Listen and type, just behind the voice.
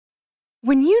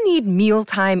When you need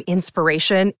mealtime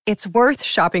inspiration, it's worth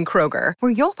shopping Kroger,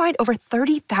 where you'll find over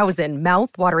 30,000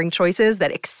 mouth-watering choices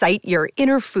that excite your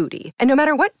inner foodie. And no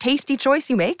matter what tasty choice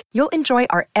you make, you'll enjoy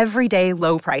our everyday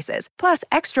low prices, plus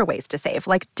extra ways to save,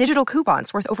 like digital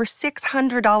coupons worth over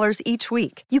 $600 each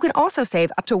week. You can also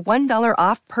save up to $1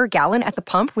 off per gallon at the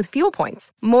pump with fuel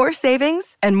points. More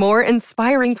savings and more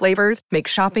inspiring flavors make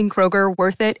shopping Kroger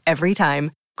worth it every time.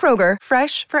 Kroger,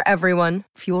 fresh for everyone.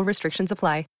 Fuel restrictions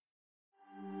apply.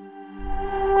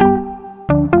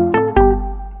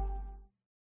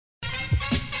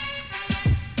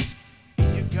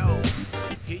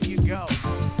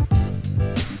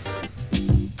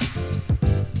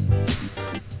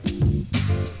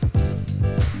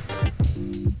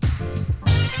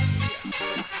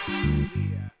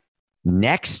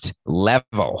 Next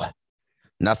level.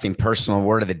 Nothing personal.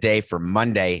 Word of the day for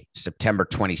Monday, September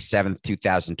 27th,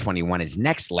 2021 is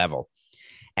next level,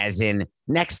 as in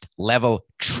next level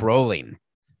trolling.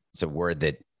 It's a word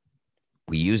that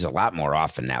we use a lot more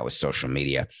often now with social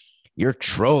media. You're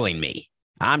trolling me.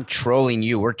 I'm trolling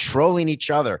you. We're trolling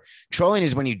each other. Trolling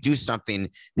is when you do something.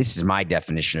 This is my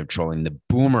definition of trolling. The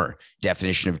boomer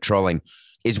definition of trolling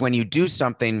is when you do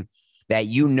something that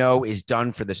you know is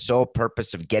done for the sole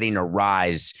purpose of getting a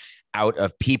rise out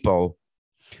of people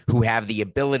who have the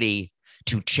ability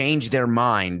to change their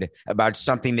mind about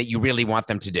something that you really want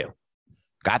them to do.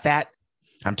 Got that?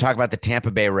 I'm talking about the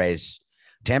Tampa Bay Rays.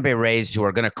 Tampa Bay Rays, who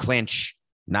are going to clinch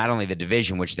not only the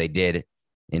division, which they did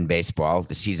in baseball.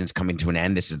 The season's coming to an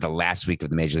end. This is the last week of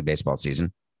the Major League Baseball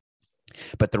season.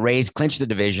 But the Rays clinch the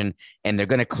division, and they're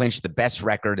going to clinch the best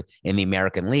record in the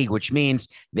American League, which means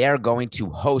they're going to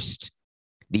host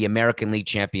the American League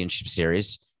Championship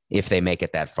Series if they make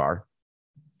it that far.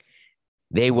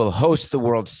 They will host the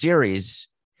World Series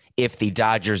if the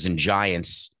Dodgers and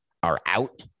Giants are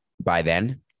out by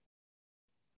then.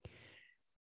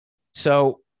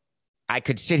 So I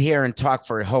could sit here and talk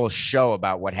for a whole show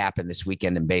about what happened this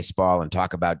weekend in baseball and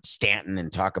talk about Stanton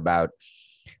and talk about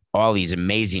all these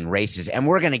amazing races. And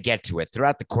we're going to get to it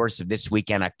throughout the course of this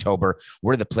weekend, October.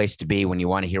 We're the place to be when you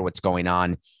want to hear what's going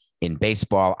on in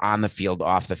baseball, on the field,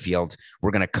 off the field.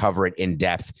 We're going to cover it in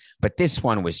depth. But this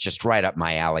one was just right up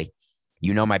my alley.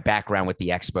 You know my background with the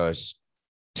Expos.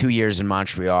 2 years in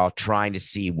Montreal, trying to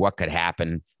see what could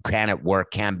happen. Can it work?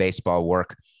 Can baseball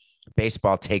work?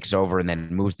 Baseball takes over and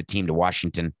then moves the team to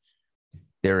Washington.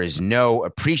 There is no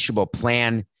appreciable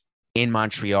plan in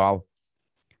Montreal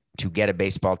to get a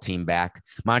baseball team back.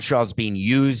 Montreal is being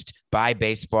used by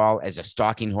baseball as a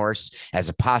stalking horse, as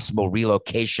a possible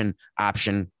relocation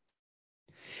option.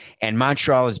 And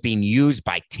Montreal is being used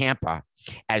by Tampa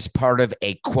as part of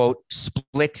a, quote,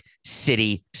 split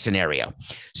city scenario.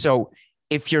 So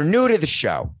if you're new to the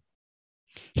show,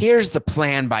 here's the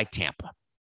plan by Tampa,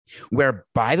 where,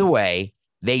 by the way,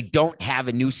 they don't have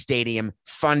a new stadium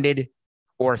funded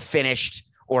or finished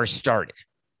or started.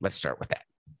 Let's start with that.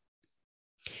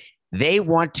 They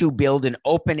want to build an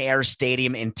open-air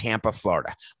stadium in Tampa,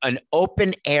 Florida, an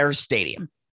open-air stadium.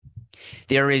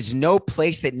 There is no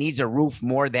place that needs a roof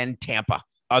more than Tampa,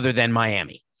 other than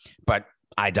Miami. But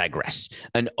I digress.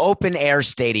 An open-air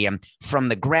stadium from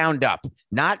the ground up,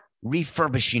 not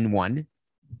refurbishing one,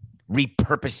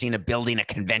 repurposing a building, a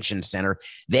convention center.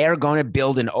 They're going to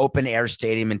build an open-air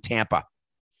stadium in Tampa,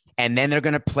 and then they're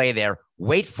going to play there,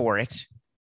 wait for it,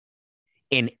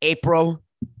 in April,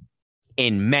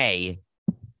 in May,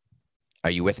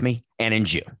 are you with me? And in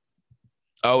June.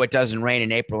 Oh, it doesn't rain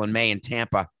in April and May in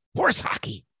Tampa. Horse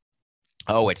hockey.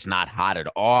 Oh, it's not hot at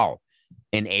all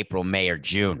in April, May, or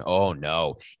June. Oh,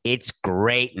 no. It's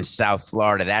great in South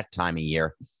Florida that time of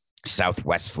year.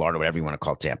 Southwest Florida, whatever you want to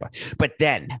call Tampa. But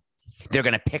then they're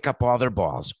going to pick up all their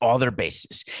balls, all their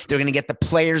bases. They're going to get the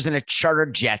players in a charter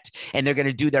jet, and they're going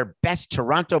to do their best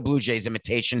Toronto Blue Jays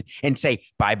imitation and say,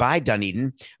 bye-bye,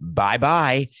 Dunedin.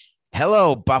 Bye-bye.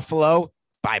 Hello, Buffalo.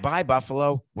 Bye-bye,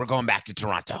 Buffalo. We're going back to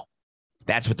Toronto.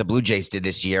 That's what the Blue Jays did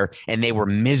this year, and they were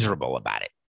miserable about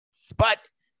it. But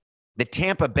the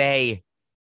Tampa Bay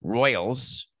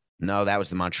Royals, no, that was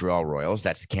the Montreal Royals.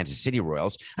 That's the Kansas City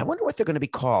Royals. I wonder what they're going to be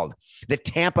called. The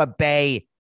Tampa Bay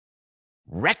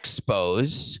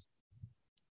Rexpos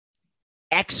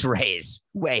X-Rays.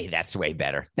 That's way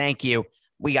better. Thank you.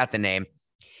 We got the name.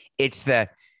 It's the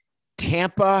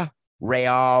Tampa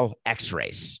Real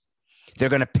X-Rays. They're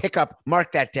going to pick up,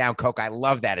 mark that down, Coke. I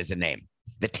love that as a name.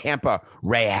 The Tampa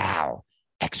Real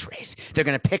X-Rays. They're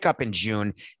going to pick up in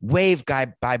June. Wave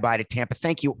bye-bye to Tampa.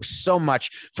 Thank you so much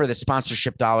for the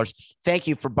sponsorship dollars. Thank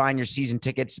you for buying your season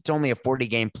tickets. It's only a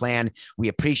 40-game plan. We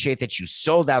appreciate that you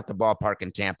sold out the ballpark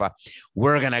in Tampa.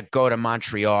 We're going to go to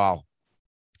Montreal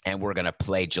And we're going to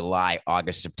play July,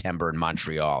 August, September in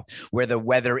Montreal, where the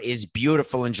weather is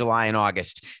beautiful in July and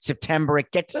August. September,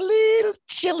 it gets a little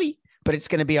chilly, but it's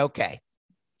going to be okay.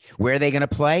 Where are they going to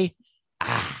play?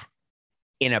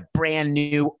 In a brand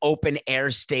new open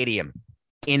air stadium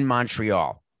in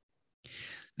Montreal.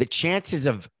 The chances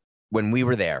of when we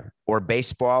were there, or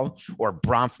baseball, or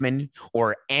Bronfman,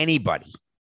 or anybody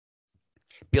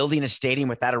building a stadium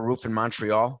without a roof in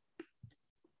Montreal,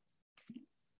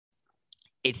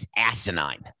 it's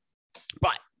asinine.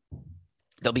 But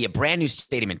there'll be a brand new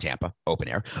stadium in Tampa, open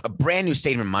air, a brand new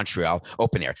stadium in Montreal,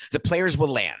 open air. The players will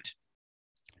land.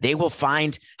 They will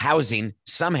find housing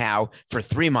somehow for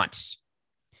 3 months.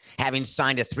 Having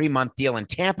signed a 3-month deal in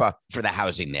Tampa for the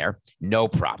housing there, no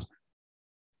problem.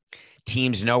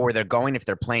 Teams know where they're going. If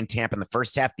they're playing Tampa in the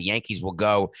first half, the Yankees will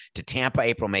go to Tampa,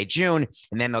 April, May, June,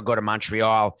 and then they'll go to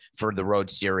Montreal for the road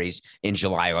series in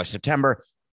July or September.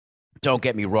 Don't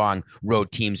get me wrong,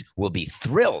 road teams will be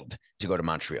thrilled to go to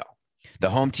Montreal.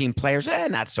 The home team players,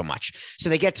 not so much. So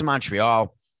they get to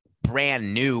Montreal,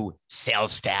 brand new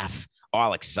sales staff,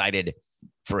 all excited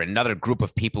for another group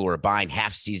of people who are buying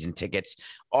half-season tickets.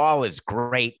 All is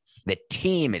great. The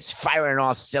team is firing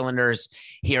all cylinders.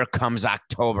 Here comes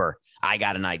October. I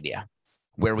got an idea.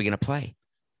 Where are we going to play?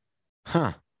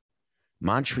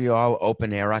 Montreal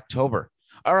open air October.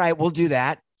 All right, we'll do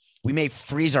that. We may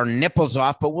freeze our nipples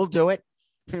off, but we'll do it.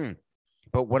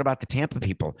 But what about the Tampa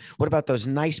people? What about those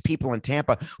nice people in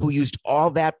Tampa who used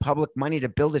all that public money to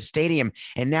build a stadium,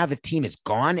 and now the team is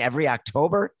gone every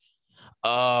October?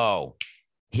 Oh,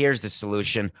 here's the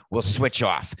solution. We'll switch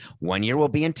off. 1 year we'll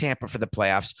be in Tampa for the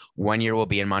playoffs. 1 year we'll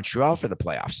be in Montreal for the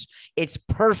playoffs. It's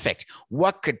perfect.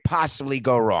 What could possibly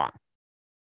go wrong?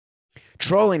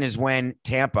 Trolling is when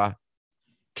Tampa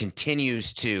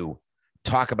continues to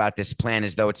talk about this plan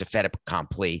as though it's a fait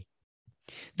accompli.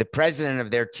 The president of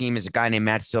their team is a guy named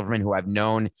Matt Silverman, who I've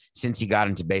known since he got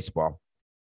into baseball.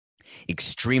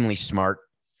 Extremely smart,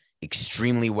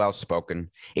 extremely well-spoken,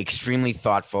 extremely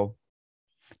thoughtful,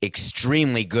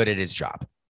 extremely good at his job.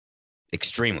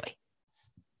 Extremely.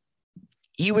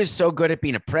 He was so good at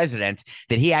being a president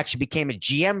that he actually became a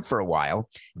GM for a while,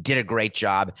 did a great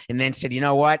job, and then said, you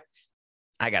know what?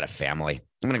 I got a family.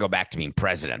 I'm going to go back to being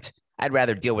president. I'd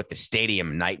rather deal with the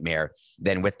stadium nightmare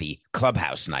than with the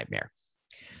clubhouse nightmare.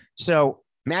 So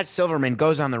Matt Silverman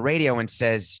goes on the radio and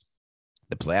says,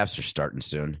 the playoffs are starting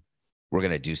soon. We're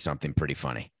going to do something pretty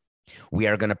funny. We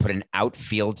are going to put an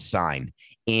outfield sign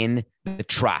in the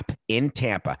Trop in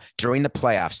Tampa during the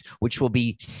playoffs, which will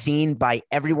be seen by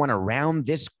everyone around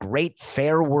this great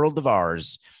fair world of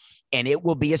ours. And it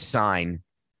will be a sign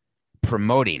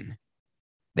promoting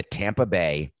the Tampa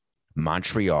Bay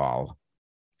Montreal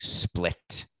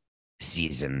split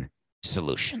season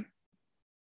solution.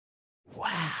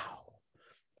 Wow.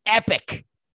 Epic.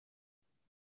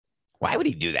 Why would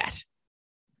he do that?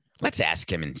 Let's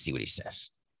ask him and see what he says.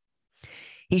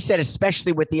 He said,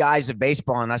 especially with the eyes of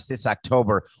baseball on us this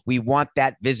October, we want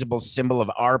that visible symbol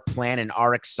of our plan and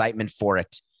our excitement for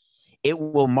it. It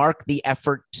will mark the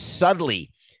effort subtly,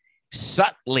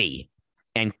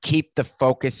 and keep the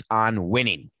focus on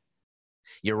winning.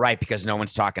 You're right, because no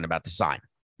one's talking about the sign.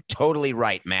 Totally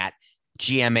right, Matt.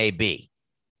 GMAB.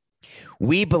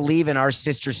 We believe in our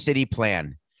sister city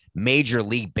plan. Major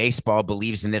League Baseball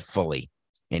believes in it fully.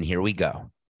 And here we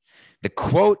go. The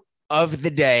quote of the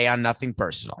day on Nothing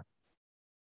Personal.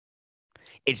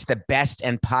 It's the best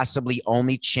and possibly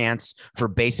only chance for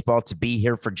baseball to be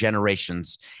here for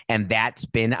generations. And that's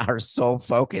been our sole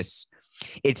focus.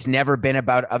 It's never been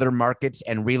about other markets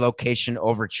and relocation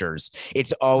overtures.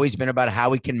 It's always been about how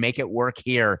we can make it work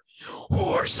here.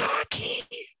 Horse hockey.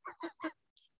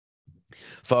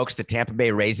 Folks, the Tampa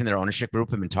Bay Rays and their ownership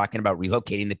group have been talking about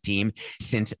relocating the team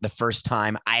since the first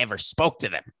time I ever spoke to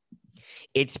them.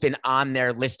 It's been on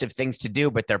their list of things to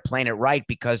do, but they're playing it right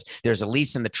because there's a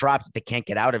lease in the Trop that they can't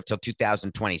get out of till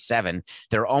 2027.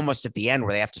 They're almost at the end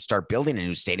where they have to start building a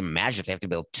new stadium. Imagine if they have to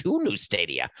build 2 new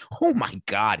stadia. Oh, my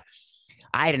God.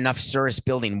 I had enough service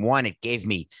building one. It gave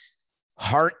me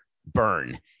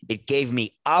heartburn. It gave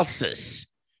me ulcers,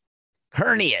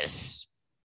 hernias.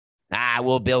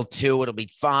 We'll build 2. It'll be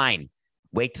fine.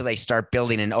 Wait till they start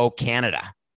building in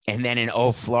Canada and then in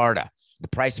Florida. The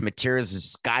price of materials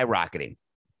is skyrocketing.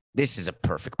 This is a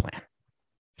perfect plan.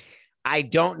 I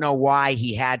don't know why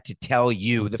he had to tell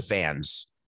you, the fans,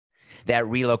 that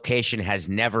relocation has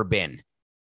never been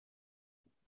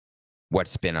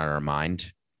what's been on our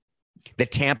mind. The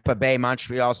Tampa Bay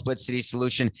Montreal split city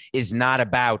solution is not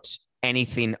about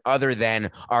anything other than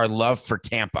our love for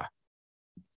Tampa.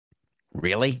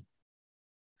 Really?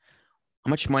 How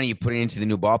much money are you putting into the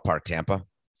new ballpark, Tampa?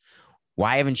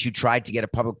 Why haven't you tried to get a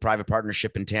public-private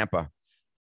partnership in Tampa,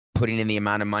 putting in the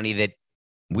amount of money that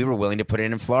we were willing to put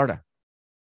in Florida?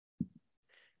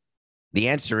 The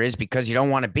answer is because you don't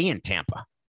want to be in Tampa.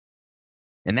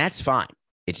 And that's fine.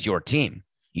 It's your team.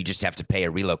 You just have to pay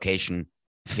a relocation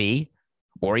fee,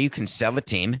 or you can sell the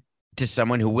team to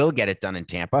someone who will get it done in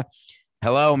Tampa.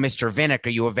 Hello, Mr. Vinnick, are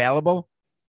you available?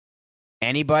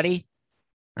 Anybody?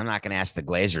 I'm not going to ask the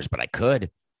Glazers, but I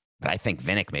could. But I think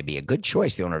Vinnick may be a good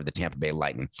choice, the owner of the Tampa Bay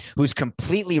Lightning, who's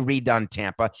completely redone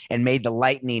Tampa and made the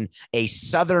Lightning a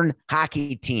Southern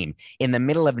hockey team in the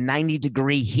middle of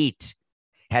 90-degree heat,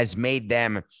 has made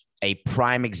them a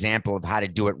prime example of how to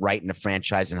do it right in a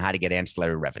franchise and how to get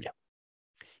ancillary revenue.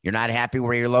 You're not happy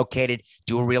where you're located?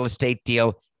 Do a real estate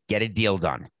deal. Get a deal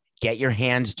done. Get your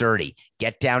hands dirty.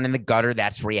 Get down in the gutter.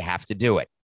 That's where you have to do it.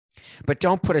 But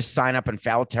don't put a sign up in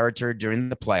foul territory during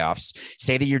the playoffs.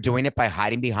 Say that you're doing it by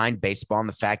hiding behind baseball and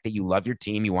the fact that you love your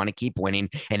team, you want to keep winning,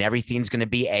 and everything's going to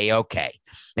be A-okay.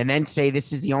 And then say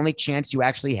this is the only chance you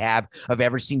actually have of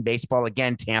ever seeing baseball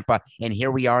again, Tampa, and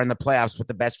here we are in the playoffs with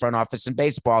the best front office in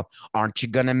baseball. Aren't you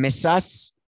going to miss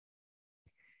us?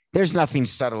 There's nothing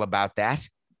subtle about that.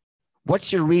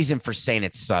 What's your reason for saying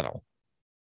it's subtle?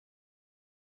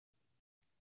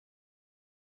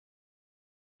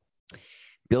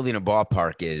 Building a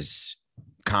ballpark is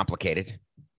complicated.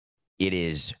 It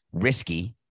is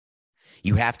risky.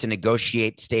 You have to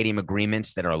negotiate stadium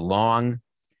agreements that are long,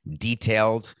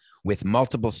 detailed, with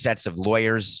multiple sets of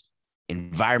lawyers,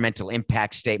 environmental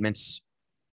impact statements.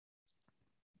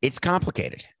 It's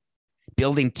complicated.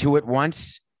 Building two at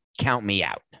once, count me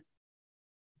out.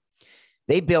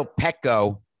 They built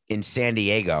Petco in San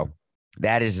Diego.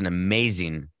 That is an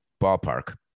amazing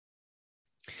ballpark.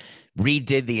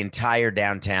 Redid the entire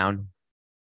downtown.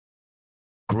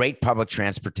 Great public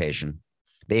transportation.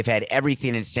 They've had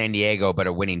everything in San Diego but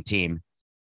a winning team.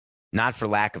 Not for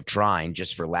lack of trying,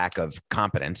 just for lack of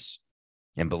competence.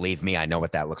 And believe me, I know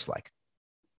what that looks like.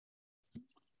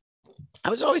 I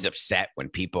was always upset when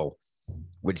people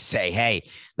would say, hey,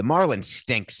 the Marlins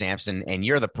stink, Samson, and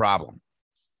you're the problem.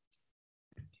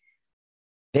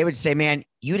 They would say, man,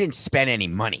 you didn't spend any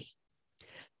money.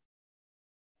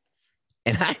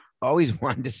 And I always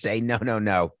wanted to say,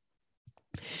 no.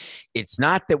 It's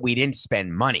not that we didn't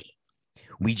spend money.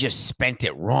 We just spent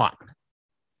it wrong.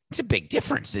 It's a big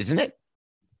difference, isn't it?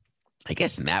 I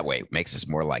guess in that way, it makes us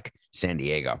more like San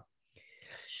Diego.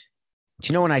 Do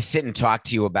you know when I sit and talk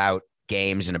to you about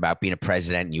games and about being a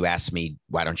president, and you ask me,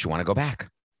 why don't you want to go back?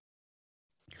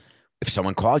 If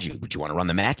someone called you, would you want to run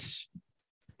the Mets?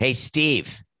 Hey,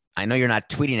 Steve, I know you're not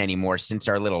tweeting anymore since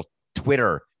our little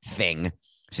Twitter thing,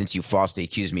 since you falsely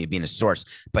accused me of being a source,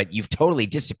 but you've totally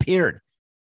disappeared.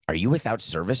 Are you without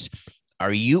service?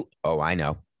 Are you? Oh, I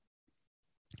know.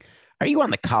 Are you on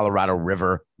the Colorado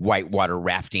River whitewater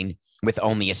rafting with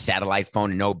only a satellite phone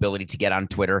and no ability to get on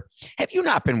Twitter? Have you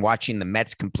not been watching the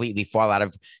Mets completely fall out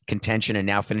of contention and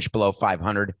now finish below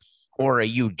 500? Or are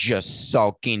you just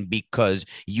sulking because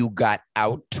you got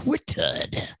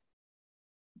out-twittered?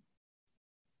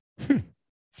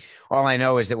 All I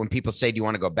know is that when people say, do you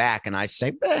want to go back? And I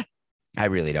say, I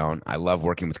really don't. I love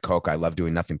working with Coke. I love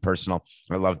doing nothing personal.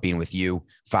 I love being with you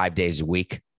 5 days a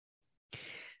week.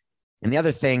 And the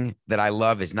other thing that I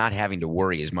love is not having to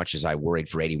worry as much as I worried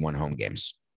for 81 home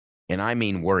games. And I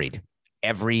mean worried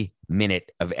every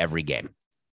minute of every game.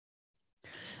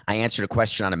 I answered a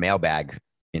question on a mailbag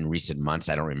in recent months,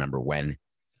 I don't remember when,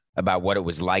 about what it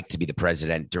was like to be the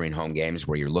president during home games,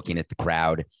 where you're looking at the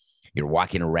crowd, you're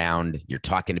walking around, you're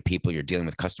talking to people, you're dealing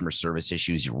with customer service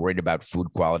issues, you're worried about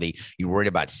food quality, you're worried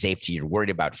about safety, you're worried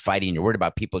about fighting, you're worried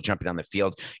about people jumping on the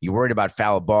field, you're worried about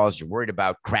foul balls, you're worried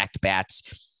about cracked bats.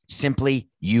 Simply,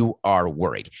 you are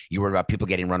worried. You're worried about people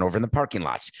getting run over in the parking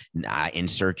lots.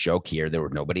 Insert joke here. There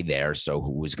was nobody there, so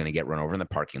who was going to get run over in the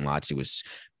parking lots? It was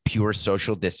pure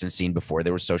social distancing before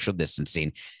there was social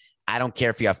distancing. I don't care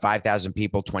if you have 5,000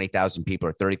 people, 20,000 people,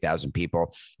 or 30,000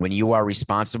 people. When you are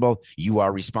responsible, you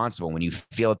are responsible. When you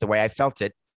feel it the way I felt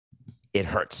it, it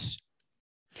hurts.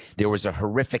 There was a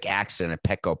horrific accident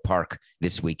at Petco Park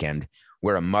this weekend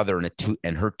where a mother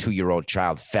and her 2-year-old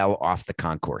child fell off the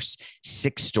concourse,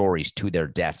 6 stories to their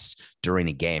deaths during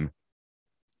a game,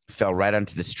 fell right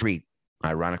onto the street,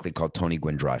 ironically called Tony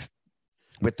Gwynn Drive,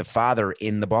 with the father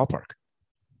in the ballpark.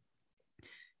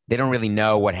 They don't really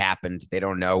know what happened. They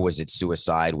don't know, was it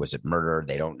suicide? Was it murder?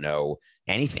 They don't know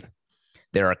anything.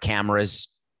 There are cameras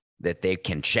that they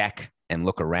can check and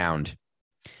look around.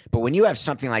 But when you have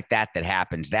something like that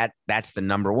happens, that's the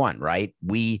number one, right?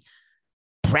 We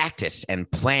practice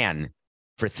and plan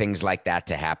for things like that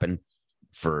to happen.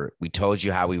 We told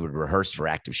you how we would rehearse for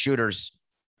active shooters.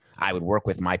 I would work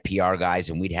with my PR guys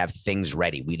and we'd have things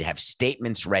ready. We'd have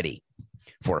statements ready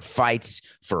for fights,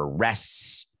 for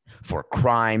arrests, for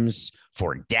crimes,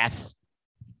 for death.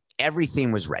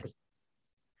 Everything was ready.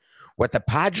 What the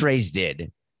Padres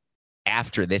did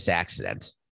after this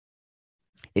accident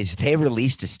is they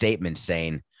released a statement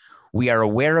saying, "We are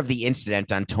aware of the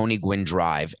incident on Tony Gwynn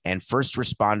Drive and first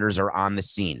responders are on the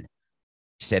scene,"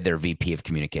 said their VP of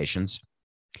Communications.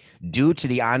 "Due to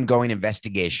the ongoing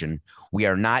investigation, we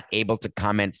are not able to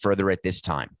comment further at this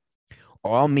time.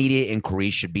 All media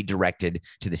inquiries should be directed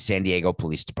to the San Diego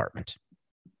Police Department."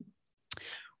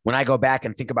 When I go back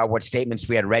and think about what statements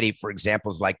we had ready for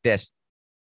examples like this,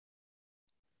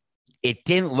 it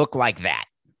didn't look like that.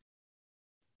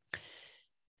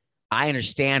 I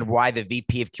understand why the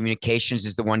VP of Communications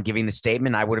is the one giving the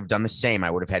statement. I would have done the same. I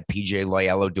would have had PJ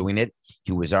Loyello doing it.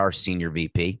 He was our senior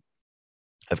VP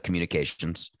of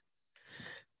Communications.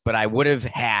 But I would have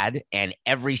had, and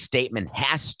every statement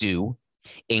has to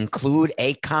include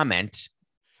a comment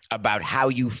about how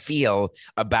you feel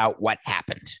about what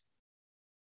happened.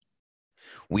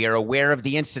 We are aware of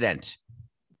the incident,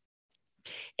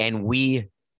 and we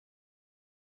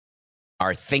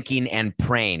are thinking and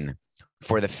praying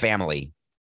for the family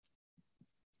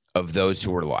of those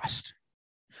who were lost.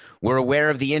 We're aware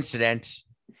of the incident,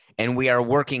 and we are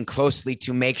working closely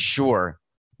to make sure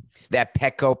that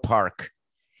Petco Park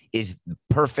is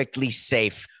perfectly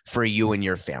safe for you and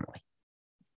your family.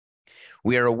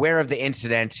 We are aware of the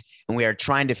incident, and we are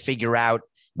trying to figure out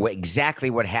exactly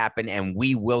what happened, and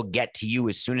we will get to you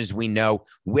as soon as we know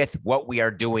with what we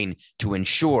are doing to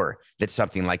ensure that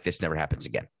something like this never happens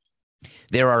again.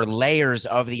 There are layers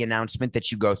of the announcement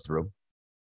that you go through.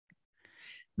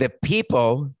 The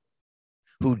people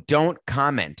who don't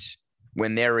comment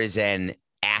when there is an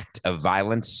act of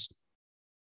violence,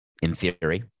 in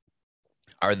theory,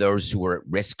 are those who are at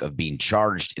risk of being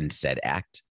charged in said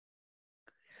act.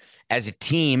 As a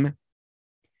team,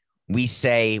 we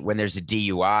say when there's a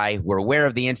DUI, we're aware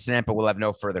of the incident, but we'll have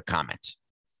no further comment.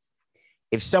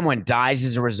 If someone dies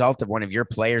as a result of one of your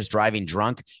players driving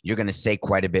drunk, you're going to say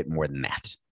quite a bit more than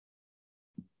that.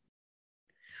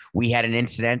 We had an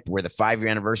incident where the 5-year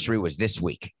anniversary was this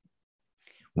week.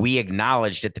 We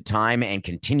acknowledged at the time and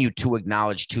continue to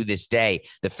acknowledge to this day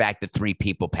the fact that 3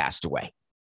 people passed away.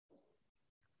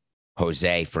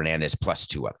 Jose Fernandez plus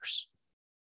 2 others.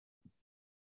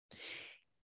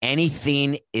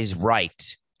 Anything is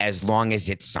right as long as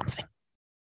it's something.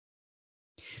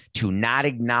 To not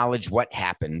acknowledge what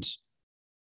happened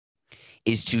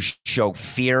is to show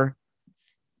fear.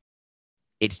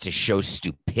 It's to show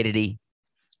stupidity.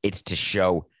 It's to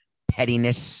show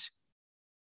pettiness.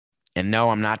 And no,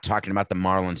 I'm not talking about the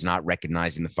Marlins not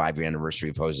recognizing the 5-year anniversary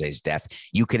of Jose's death.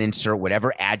 You can insert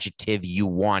whatever adjective you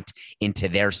want into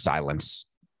their silence.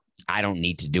 I don't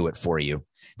need to do it for you.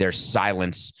 Their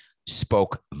silence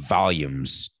spoke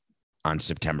volumes on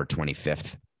September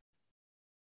 25th.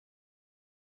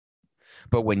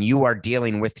 But when you are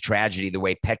dealing with tragedy the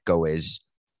way Petco is,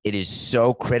 it is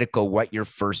so critical what your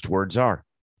first words are.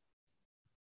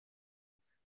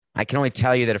 I can only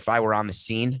tell you that if I were on the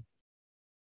scene,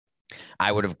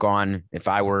 I would have gone, if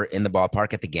I were in the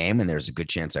ballpark at the game, and there's a good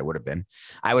chance I would have been,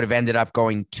 I would have ended up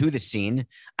going to the scene.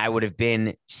 I would have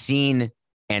been seen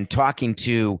and talking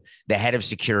to the head of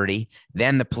security.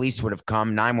 Then the police would have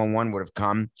come, 911 would have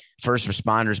come, first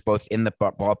responders, both in the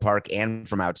ballpark and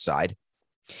from outside.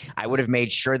 I would have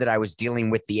made sure that I was dealing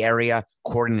with the area,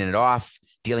 cordoning it off,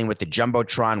 dealing with the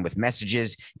Jumbotron with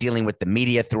messages, dealing with the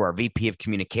media through our VP of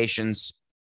Communications.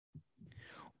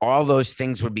 All those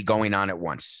things would be going on at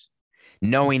once,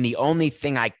 knowing the only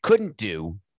thing I couldn't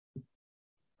do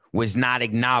was not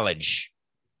acknowledge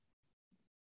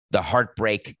the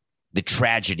heartbreak, the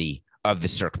tragedy of the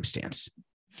circumstance.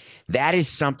 That is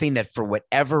something that for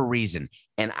whatever reason,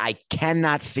 and I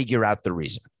cannot figure out the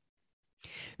reason,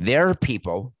 there are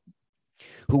people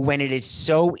who, when it is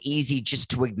so easy just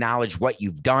to acknowledge what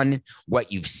you've done,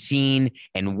 what you've seen,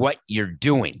 and what you're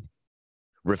doing,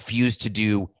 refuse to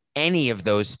do any of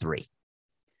those 3.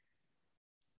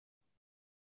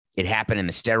 It happened in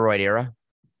the steroid era.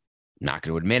 Not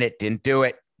going to admit it. Didn't do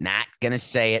it. Not going to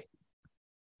say it.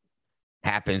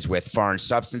 Happens with foreign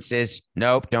substances.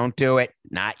 Nope, don't do it.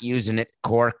 Not using it.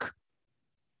 Cork.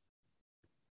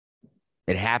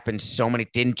 It happened so many.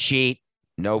 Didn't cheat.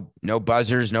 No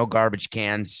buzzers, no garbage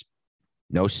cans,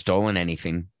 no stolen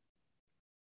anything.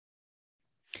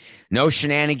 No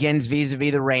shenanigans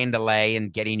vis-a-vis the rain delay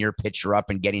and getting your pitcher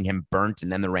up and getting him burnt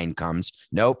and then the rain comes.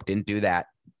 Nope, didn't do that.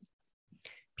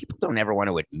 People don't ever want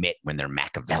to admit when they're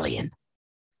Machiavellian.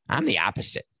 I'm the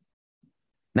opposite.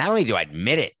 Not only do I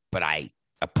admit it, but I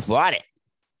applaud it.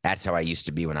 That's how I used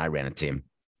to be when I ran a team.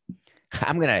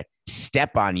 I'm going to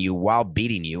step on you while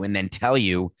beating you and then tell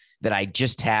you that I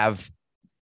just have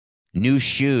new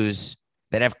shoes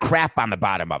that have crap on the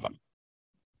bottom of them.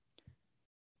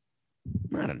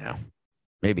 I don't know.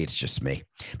 Maybe it's just me.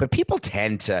 But people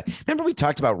tend to, remember we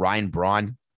talked about Ryan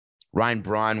Braun? Ryan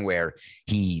Braun, where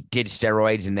he did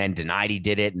steroids and then denied he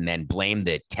did it and then blamed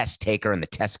the test taker and the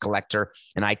test collector.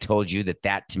 And I told you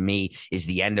that to me is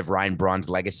the end of Ryan Braun's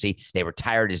legacy. They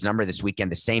retired his number this weekend,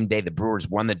 the same day the Brewers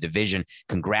won the division.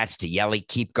 Congrats to Yelly.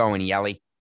 Keep going, Yelly.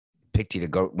 Picked you to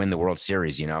go win the World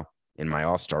Series, in my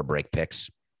All-Star break picks.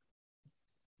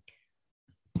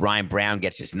 Ryan Braun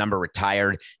gets his number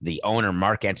retired. The owner,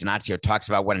 Mark Antonaccio, talks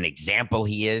about what an example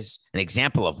he is. An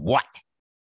example of what?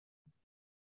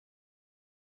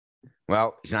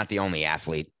 Well, he's not the only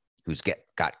athlete who's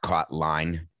got caught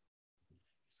lying.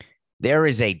 There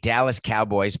is a Dallas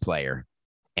Cowboys player,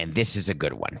 and this is a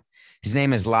good one. His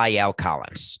name is La'el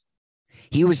Collins.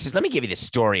 Let me give you the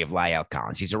story of La'el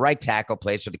Collins. He's a right tackle,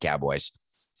 plays for the Cowboys.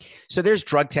 So there's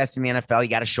drug tests in the NFL. You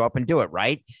got to show up and do it,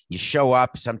 right? You show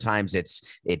up. Sometimes it's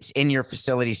in your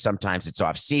facility. Sometimes it's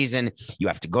off season. You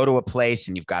have to go to a place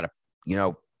and you've got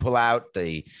to, pull out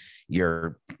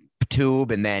your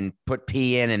tube and then put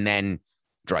pee in and then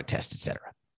drug test, etc.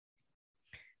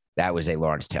 That was a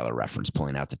Lawrence Taylor reference,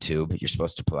 pulling out the tube. You're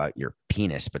supposed to pull out your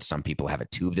penis, but some people have a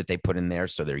tube that they put in there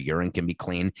so their urine can be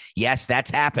clean. Yes,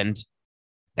 that's happened.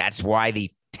 That's why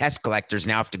the test collectors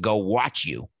now have to go watch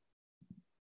you.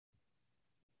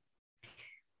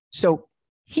 So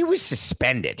he was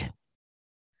suspended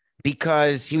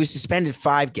because he was suspended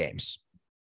 5 games.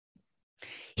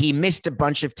 He missed a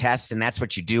bunch of tests, and that's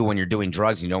what you do when you're doing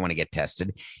drugs and you don't want to get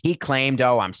tested. He claimed,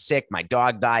 I'm sick. My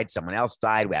dog died. Someone else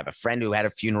died. We have a friend who had a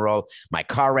funeral. My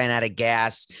car ran out of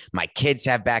gas. My kids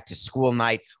have back to school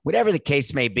night. Whatever the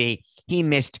case may be, he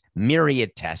missed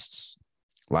myriad tests.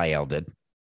 La'el did.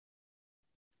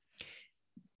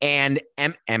 And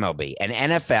MLB and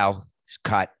NFL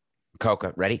cut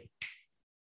Coca. Ready?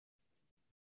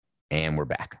 And we're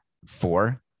back.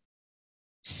 4,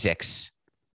 6,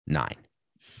 9.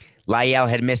 La'el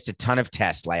had missed a ton of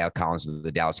tests, La'el Collins of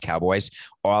the Dallas Cowboys,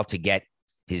 all to get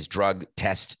his drug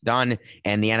test done.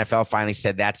 And the NFL finally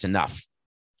said, that's enough.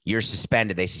 You're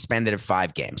suspended. They suspended him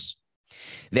 5 games.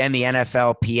 Then the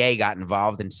NFLPA got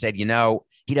involved and said,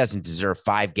 he doesn't deserve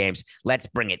 5 games. Let's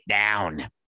bring it down.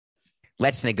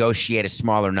 Let's negotiate a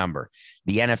smaller number.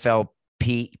 The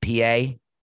NFLPA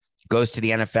goes to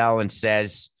the NFL and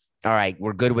says, all right,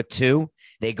 we're good with 2.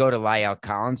 They go to La'el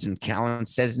Collins, and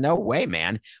Collins says, no way,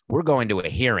 man. We're going to a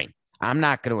hearing. I'm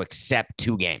not going to accept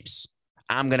 2 games.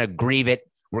 I'm going to grieve it.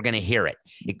 We're going to hear it.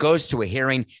 It goes to a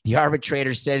hearing. The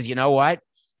arbitrator says, you know what?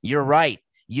 You're right.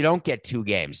 You don't get 2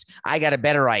 games. I got a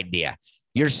better idea.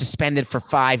 You're suspended for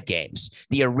 5 games.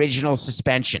 The original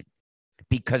suspension,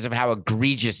 because of how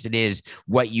egregious it is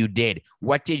what you did.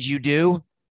 What did you do?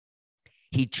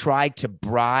 He tried to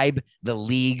bribe the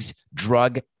league's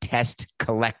drug test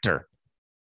collector.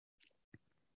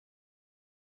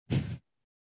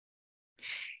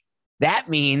 That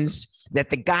means that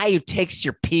the guy who takes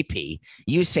your pee-pee,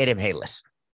 you say to him, hey, listen,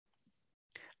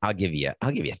 I'll give you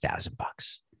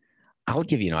 $1,000. I'll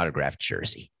give you an autographed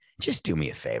jersey. Just do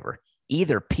me a favor.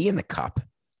 Either pee in the cup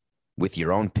with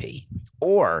your own pee,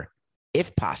 or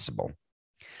if possible,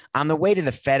 on the way to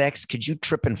the FedEx, could you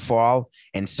trip and fall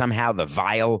and somehow the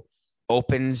vial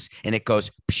opens and it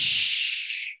goes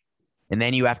psh, and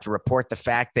then you have to report the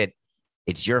fact that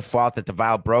it's your fault that the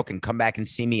vial broke and come back and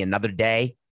see me another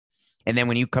day. And then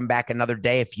when you come back another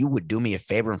day, if you would do me a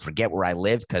favor and forget where I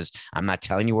live, because I'm not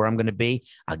telling you where I'm going to be,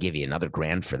 I'll give you another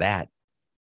 $1,000 for that.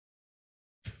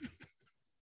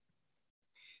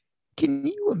 Can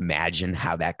you imagine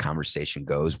how that conversation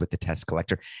goes with the test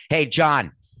collector? Hey,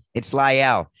 John, it's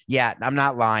La'el. Yeah, I'm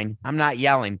not lying. I'm not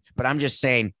yelling, but I'm just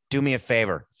saying, do me a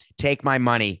favor. Take my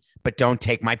money, but don't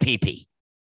take my pee-pee.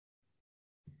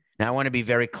 Now, I want to be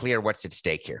very clear what's at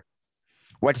stake here.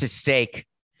 What's at stake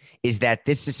is that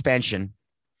this suspension,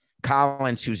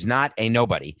 Collins, who's not a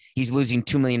nobody, he's losing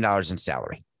 $2 million in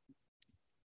salary.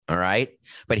 All right?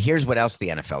 But here's what else the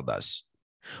NFL does.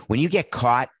 When you get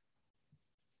caught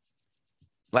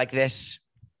like this,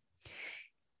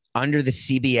 under the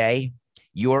CBA,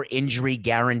 your injury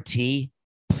guarantee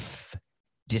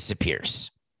disappears.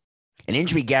 An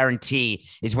injury guarantee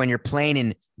is when you're playing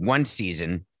in one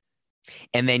season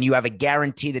and then you have a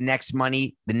guarantee the next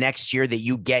year that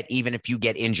you get even if you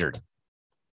get injured.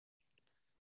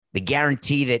 The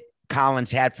guarantee that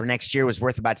Collins had for next year was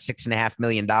worth about $6.5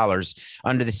 million.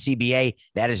 Under the CBA,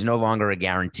 that is no longer a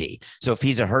guarantee. So if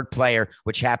he's a hurt player,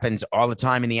 which happens all the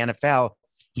time in the NFL,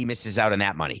 he misses out on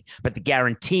that money. But the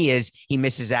guarantee is he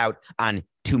misses out on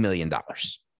 $2 million.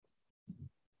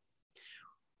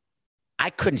 I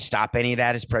couldn't stop any of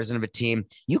that as president of a team.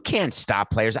 You can't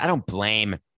stop players. I don't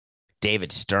blame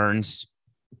David Stearns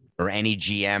or any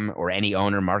GM or any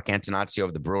owner, Mark Antonaccio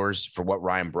of the Brewers, for what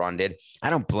Ryan Braun did. I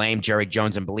don't blame Jerry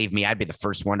Jones. And believe me, I'd be the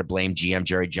first one to blame GM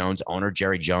Jerry Jones, owner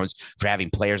Jerry Jones, for having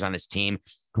players on his team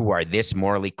who are this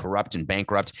morally corrupt and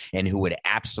bankrupt and who would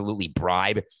absolutely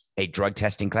bribe a drug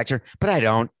testing collector. But I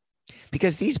don't,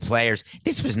 because these players,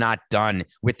 this was not done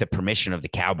with the permission of the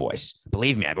Cowboys.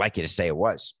 Believe me, I'd like you to say it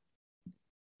was.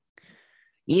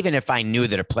 Even if I knew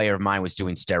that a player of mine was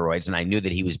doing steroids and I knew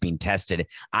that he was being tested,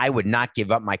 I would not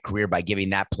give up my career by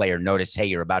giving that player notice, hey,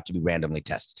 you're about to be randomly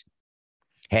tested.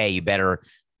 Hey, you better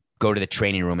go to the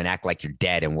training room and act like you're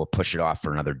dead, and we'll push it off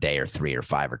for another day or 3 or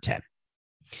 5 or 10.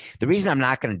 The reason I'm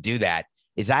not going to do that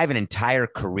is I have an entire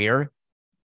career.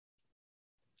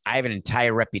 I have an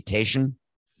entire reputation,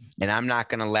 and I'm not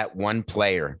going to let one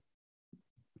player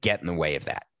get in the way of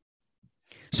that.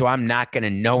 So I'm not going to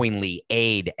knowingly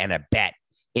aid and abet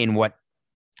in what,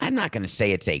 I'm not going to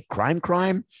say it's a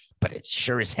crime, but it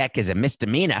sure as heck is a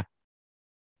misdemeanor.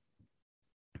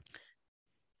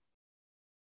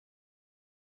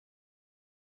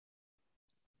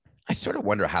 I sort of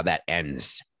wonder how that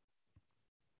ends.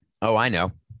 Oh, I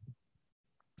know.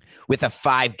 With a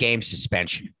 5-game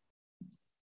suspension.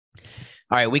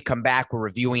 All right, we come back. We're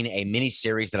reviewing a mini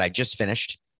series that I just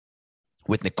finished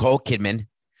with Nicole Kidman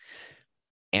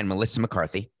and Melissa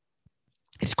McCarthy.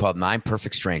 It's called 9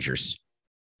 Perfect Strangers.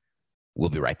 We'll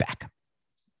be right back.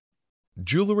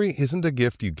 Jewelry isn't a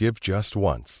gift you give just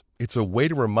once. It's a way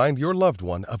to remind your loved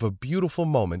one of a beautiful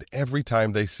moment every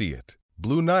time they see it.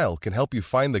 Blue Nile can help you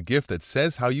find the gift that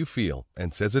says how you feel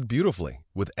and says it beautifully,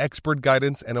 with expert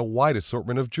guidance and a wide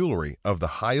assortment of jewelry of the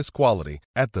highest quality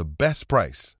at the best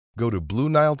price. Go to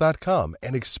BlueNile.com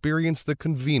and experience the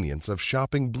convenience of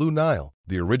shopping Blue Nile,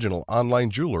 the original online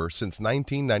jeweler since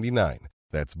 1999.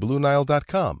 That's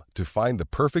BlueNile.com to find the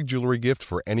perfect jewelry gift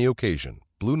for any occasion.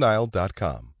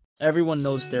 BlueNile.com. Everyone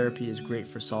knows therapy is great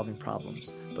for solving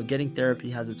problems, but getting therapy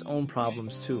has its own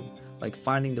problems too, like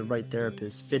finding the right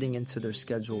therapist, fitting into their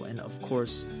schedule, and of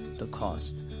course, the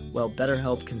cost. Well,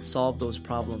 BetterHelp can solve those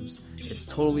problems. It's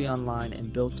totally online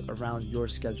and built around your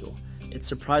schedule. It's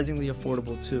surprisingly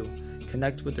affordable too.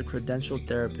 Connect with a credentialed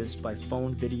therapist by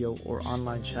phone, video, or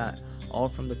online chat, all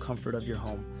from the comfort of your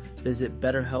home. Visit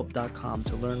BetterHelp.com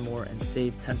to learn more and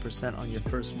save 10% on your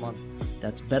first month.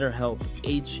 That's BetterHelp,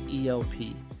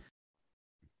 H-E-L-P.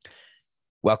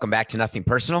 Welcome back to Nothing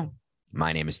Personal.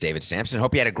 My name is David Sampson.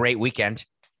 Hope you had a great weekend.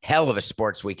 Hell of a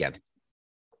sports weekend.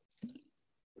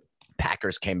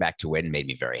 Packers came back to win, made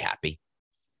me very happy.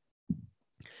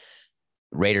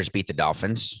 Raiders beat the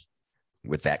Dolphins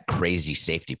with that crazy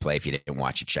safety play. If you didn't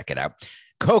watch it, check it out.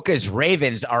 Coca's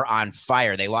Ravens are on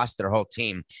fire. They lost their whole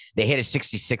team. They hit a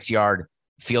 66-yard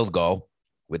field goal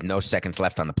with no seconds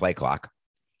left on the play clock.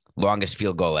 Longest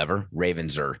field goal ever.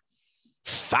 Ravens are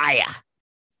fire.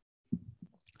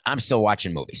 I'm still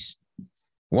watching movies.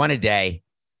 One a day.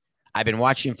 I've been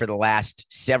watching for the last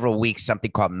several weeks something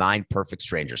called 9 Perfect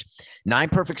Strangers. 9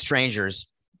 Perfect Strangers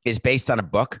is based on a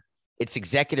book. It's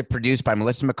executive produced by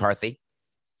Melissa McCarthy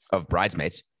of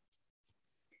Bridesmaids.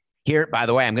 Here, by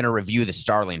the way, I'm going to review The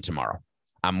Starling tomorrow.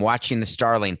 I'm watching The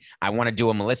Starling. I want to do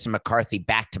a Melissa McCarthy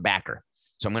back-to-backer.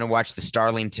 So I'm going to watch The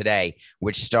Starling today,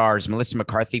 which stars Melissa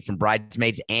McCarthy from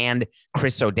Bridesmaids and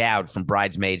Chris O'Dowd from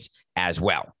Bridesmaids as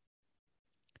well.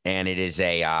 And it is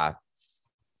I'm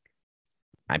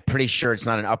pretty sure it's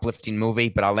not an uplifting movie,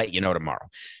 but I'll let you know tomorrow.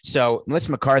 So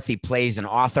Melissa McCarthy plays an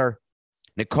author.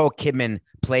 Nicole Kidman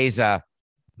plays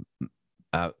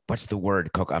what's the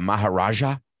word, Coca? A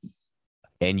Maharaja?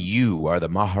 And you are the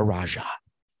Maharaja.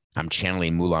 I'm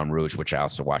channeling Moulin Rouge, which I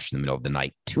also watched in the middle of the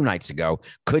night 2 nights ago.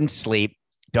 Couldn't sleep.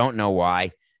 Don't know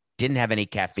why. Didn't have any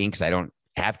caffeine because I don't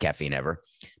have caffeine ever.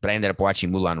 But I ended up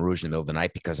watching Moulin Rouge in the middle of the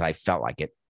night because I felt like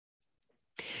it.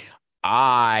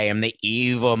 I am the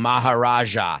evil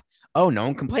Maharaja. Oh, no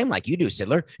one can play him like you do,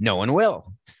 Sidler. No one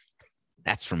will.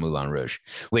 That's from Moulin Rouge,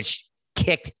 which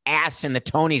kicked ass in the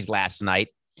Tonys last night.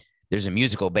 There's a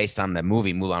musical based on the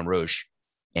movie Moulin Rouge,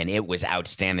 and it was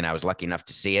outstanding. I was lucky enough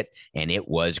to see it, and it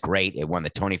was great. It won the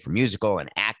Tony for musical and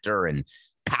actor and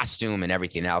costume and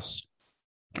everything else.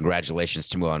 Congratulations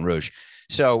to Moulin Rouge.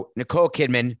 So Nicole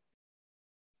Kidman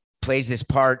plays this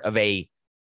part of a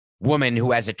woman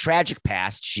who has a tragic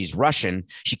past. She's Russian.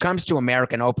 She comes to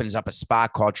America and opens up a spa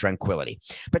called Tranquility.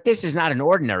 But this is not an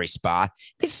ordinary spa.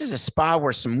 This is a spa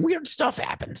where some weird stuff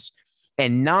happens.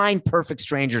 And 9 perfect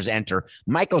strangers enter.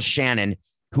 Michael Shannon,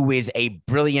 who is a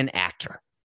brilliant actor.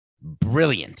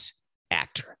 Brilliant.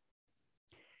 actor.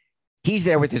 He's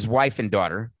there with his wife and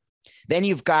daughter. Then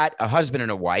you've got a husband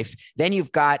and a wife. Then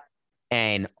you've got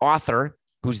an author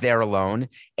who's there alone,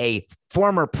 a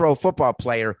former pro football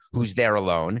player who's there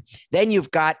alone. Then you've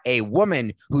got a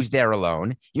woman who's there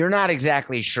alone. You're not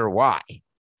exactly sure why.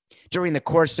 During the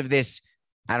course of this,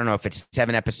 I don't know if it's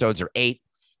 7 episodes or 8,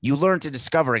 you learn to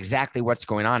discover exactly what's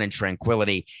going on in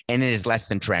tranquility, and it is less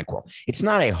than tranquil. It's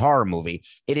not a horror movie.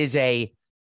 It is a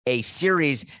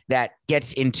series that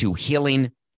gets into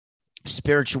healing,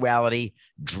 spirituality,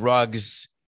 drugs.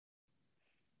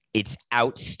 It's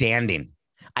outstanding.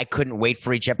 I couldn't wait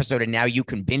for each episode, and now you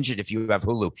can binge it if you have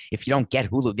Hulu. If you don't get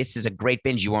Hulu, this is a great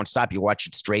binge. You won't stop. You watch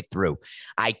it straight through.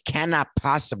 I cannot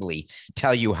possibly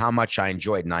tell you how much I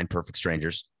enjoyed 9 Perfect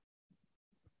Strangers,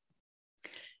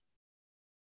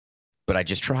 but I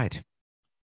just tried.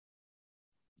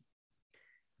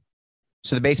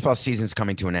 So the baseball season's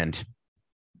coming to an end,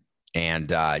 and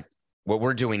what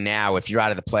we're doing now, if you're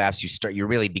out of the playoffs, you're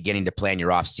really beginning to plan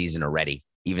your off season already,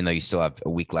 even though you still have a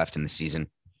week left in the season.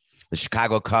 The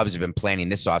Chicago Cubs have been planning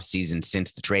this offseason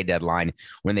since the trade deadline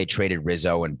when they traded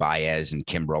Rizzo and Baez and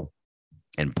Kimbrel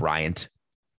and Bryant.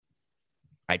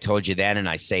 I told you then, and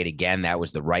I say it again, that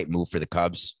was the right move for the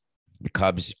Cubs. The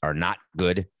Cubs are not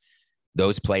good.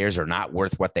 Those players are not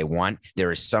worth what they want.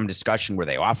 There is some discussion where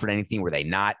they offered anything, were they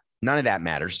not? None of that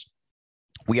matters.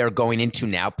 We are going into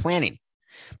now planning.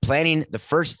 Planning, the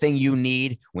first thing you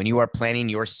need when you are planning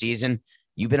your season.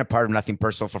 You've been a part of Nothing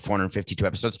Personal for 452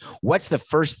 episodes. What's the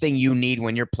first thing you need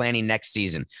when you're planning next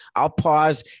season? I'll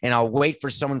pause and I'll wait for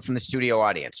someone from the studio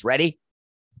audience. Ready?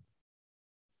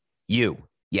 You.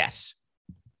 Yes.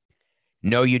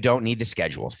 No, you don't need the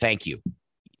schedule. Thank you.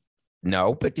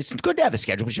 No, but it's good to have the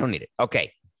schedule, but you don't need it.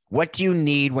 Okay. What do you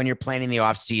need when you're planning the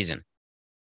off season?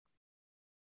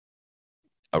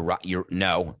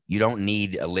 No, you don't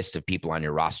need a list of people on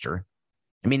your roster.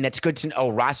 I mean, that's good to know.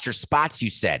 Roster spots,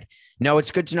 you said. No, it's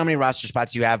good to know how many roster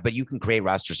spots you have, but you can create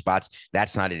roster spots.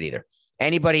 That's not it either.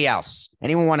 Anybody else?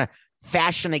 Anyone want to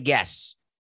fashion a guess?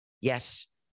 Yes.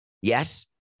 Yes.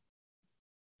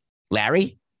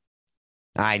 Larry?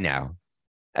 I know.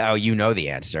 Oh, you know the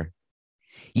answer.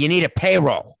 You need a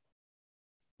payroll.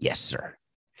 Yes, sir.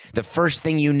 The first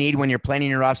thing you need when you're planning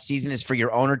your off season is for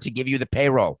your owner to give you the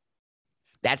payroll.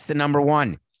 That's the number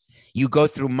one. You go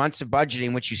through months of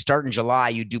budgeting, which you start in July.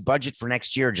 You do budget for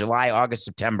next year, July, August,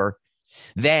 September.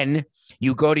 Then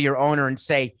you go to your owner and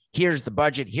say, here's the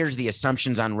budget. Here's the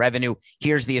assumptions on revenue.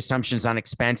 Here's the assumptions on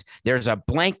expense. There's a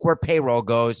blank where payroll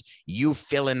goes. You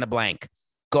fill in the blank.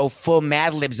 Go full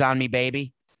Mad Libs on me,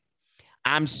 baby.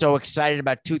 I'm so excited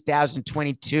about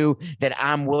 2022 that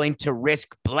I'm willing to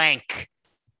risk blank.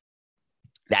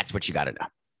 That's what you got to know.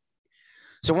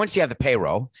 So once you have the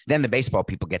payroll, then the baseball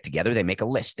people get together. They make a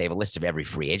list. They have a list of every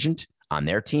free agent on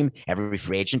their team, every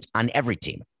free agent on every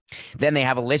team. Then they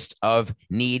have a list of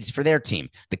needs for their team.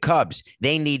 The Cubs,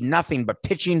 they need nothing but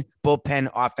pitching, bullpen,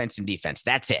 offense, and defense.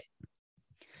 That's it.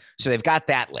 So they've got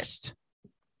that list.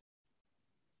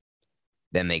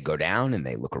 Then they go down and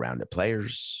they look around at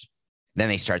players. Then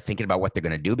they start thinking about what they're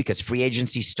going to do because free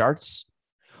agency starts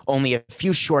only a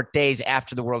few short days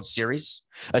after the World Series,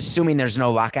 assuming there's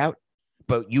no lockout.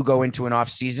 But you go into an off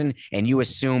season and you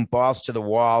assume balls to the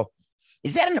wall.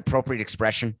 Is that an appropriate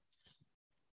expression?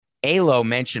 Alo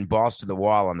mentioned balls to the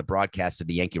wall on the broadcast of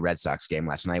the Yankee Red Sox game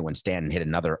last night when Stanton hit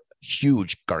another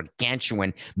huge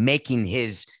gargantuan, making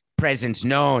his presence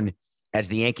known as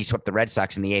the Yankees swept the Red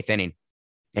Sox in the 8th inning.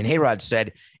 And Hayrod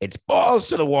said, it's balls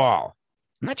to the wall.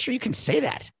 I'm not sure you can say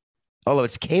that, although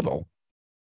it's cable.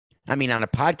 I mean, on a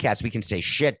podcast, we can say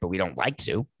shit, but we don't like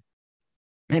to.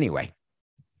 Anyway.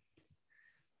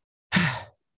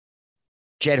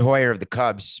 Jed Hoyer of the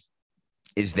Cubs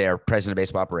is their president of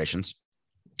baseball operations,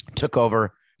 took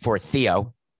over for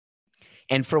Theo.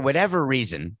 And for whatever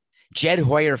reason, Jed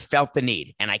Hoyer felt the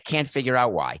need, and I can't figure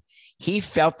out why. He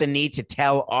felt the need to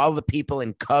tell all the people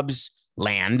in Cubs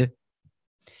land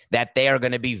that they are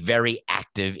going to be very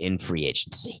active in free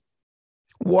agency.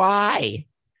 Why?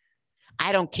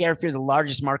 I don't care if you're the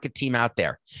largest market team out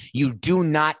there. You do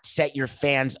not set your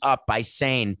fans up by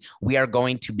saying we are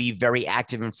going to be very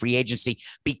active in free agency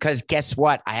because guess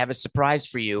what? I have a surprise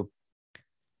for you.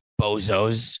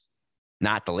 Bozos,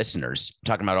 not the listeners. I'm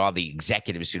talking about all the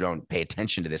executives who don't pay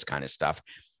attention to this kind of stuff.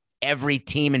 Every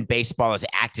team in baseball is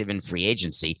active in free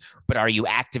agency, but are you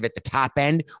active at the top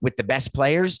end with the best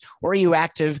players, or are you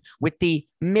active with the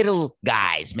middle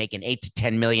guys making 8 to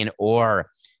 10 million or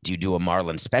Do you do a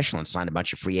Marlins special and sign a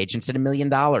bunch of free agents at $1 million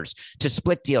to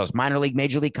split deals, minor league,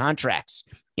 major league contracts?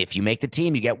 If you make the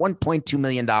team, you get $1.2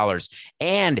 million.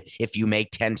 And if you make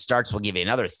 10 starts, we'll give you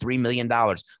another $3 million.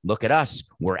 Look at us.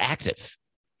 We're active.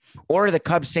 Or are the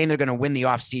Cubs saying they're going to win the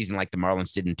offseason like the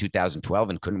Marlins did in 2012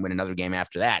 and couldn't win another game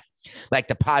after that? Like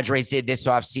the Padres did this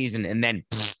offseason and then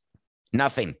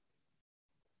nothing.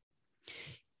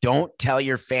 Don't tell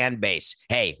your fan base,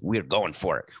 hey, we're going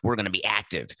for it. We're going to be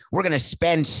active. We're going to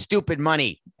spend stupid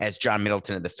money, as John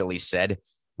Middleton of the Phillies said.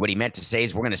 What he meant to say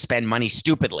is we're going to spend money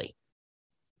stupidly.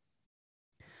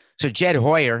 So Jed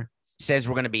Hoyer says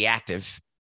we're going to be active.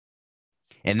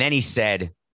 And then he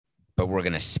said, but we're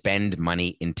going to spend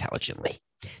money intelligently.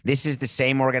 This is the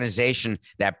same organization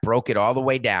that broke it all the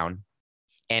way down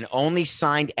and only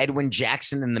signed Edwin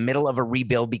Jackson in the middle of a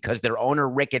rebuild because their owner,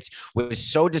 Ricketts, was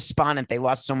so despondent they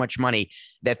lost so much money,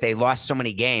 that they lost so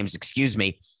many games,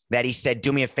 that he said,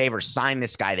 do me a favor, sign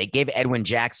this guy. They gave Edwin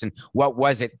Jackson, what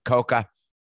was it, Coca?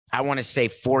 I want to say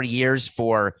 4 years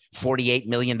for $48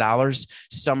 million,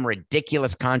 some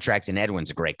ridiculous contract. And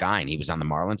Edwin's a great guy, and he was on the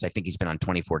Marlins. I think he's been on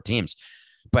 24 teams.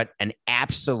 But an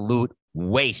absolute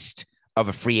waste of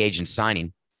a free agent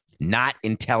signing, not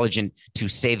intelligent to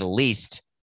say the least,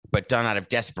 but done out of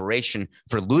desperation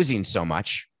for losing so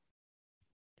much.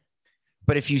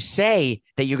 But if you say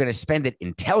that you're going to spend it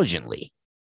intelligently,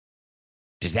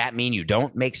 does that mean you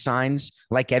don't make signs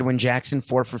like Edwin Jackson,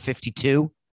 4 for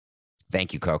 52?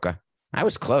 Thank you, Coca. I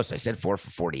was close. I said 4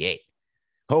 for 48.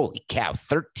 Holy cow,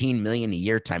 $13 million a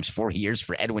year times 4 years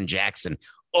for Edwin Jackson.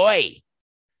 Oi,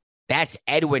 that's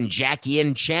Edwin Jackie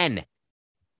and Chen,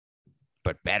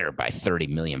 but better by $30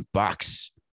 million.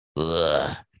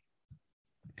 Ugh.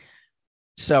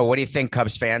 So what do you think,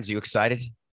 Cubs fans? Are you excited?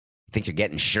 Think you're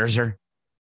getting Scherzer?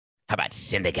 How about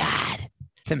Syndergaard?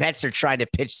 The Mets are trying to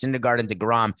pitch Syndergaard and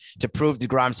DeGrom to prove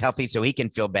DeGrom's healthy so he can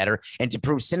feel better, and to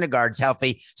prove Syndergaard's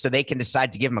healthy so they can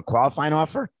decide to give him a qualifying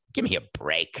offer. Give me a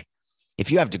break.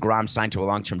 If you have DeGrom signed to a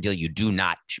long-term deal, you do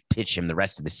not pitch him the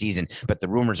rest of the season. But the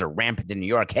rumors are rampant in New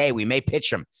York. Hey, we may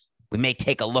pitch him. We may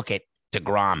take a look at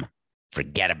DeGrom.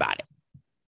 Forget about it.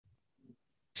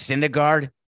 Syndergaard,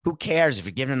 who cares if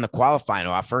you're giving him the qualifying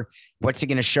offer? What's he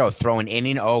going to show? Throw an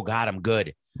inning? Oh, God, I'm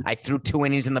good. I threw 2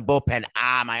 innings in the bullpen.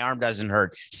 My arm doesn't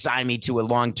hurt. Sign me to a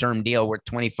long-term deal worth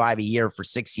 $25 a year for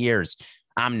 6 years.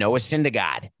 I'm Noah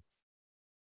Syndergaard.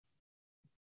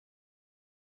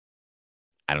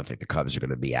 I don't think the Cubs are going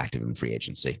to be active in free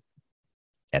agency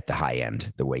at the high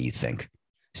end, the way you think.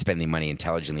 Spending money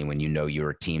intelligently when you know you're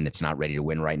a team that's not ready to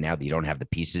win right now, that you don't have the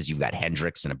pieces. You've got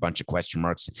Hendricks and a bunch of question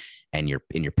marks, and you're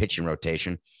in your pitching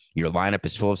rotation. Your lineup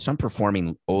is full of some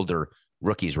performing older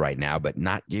rookies right now, but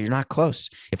you're not close.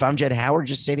 If I'm Jed Howard,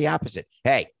 just say the opposite.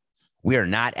 Hey, we are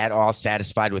not at all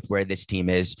satisfied with where this team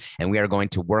is, and we are going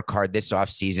to work hard this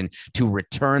offseason to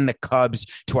return the Cubs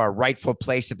to our rightful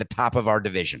place at the top of our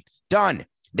division. Done.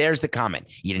 There's the comment.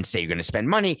 You didn't say you're going to spend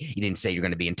money. You didn't say you're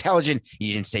going to be intelligent.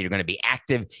 You didn't say you're going to be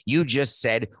active. You just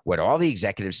said what all the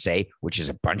executives say, which is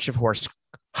a bunch of horse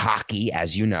hockey,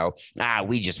 as you know.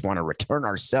 We just want to return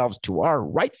ourselves to our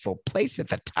rightful place at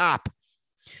the top.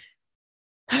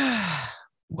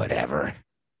 Whatever.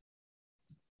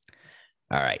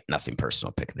 All right. Nothing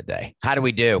personal. Pick of the day. How do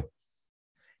we do?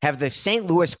 Have the St.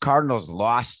 Louis Cardinals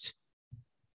lost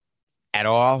at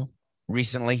all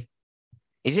recently?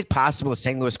 Is it possible the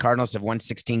St. Louis Cardinals have won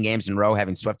 16 games in a row,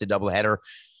 having swept a doubleheader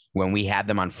when we had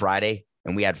them on Friday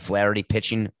and we had Flaherty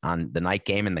pitching on the night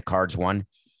game and the Cards won?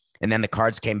 And then the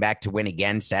Cards came back to win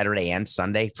again Saturday and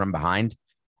Sunday from behind.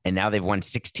 And now they've won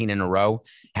 16 in a row,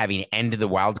 having ended the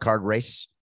wild card race.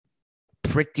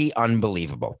 Pretty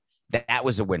unbelievable. That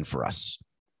was a win for us.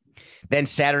 Then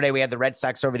Saturday, we had the Red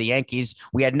Sox over the Yankees.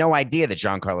 We had no idea that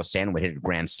Giancarlo Stanton would hit a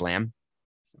grand slam,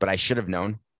 but I should have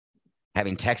known.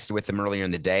 Having texted with him earlier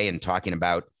in the day and talking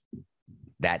about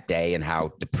that day and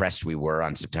how depressed we were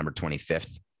on September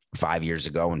 25th, 5 years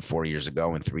ago and 4 years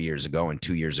ago and 3 years ago and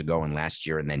 2 years ago and last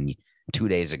year and then 2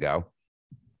 days ago.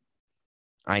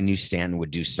 I knew Stanton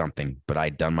would do something, but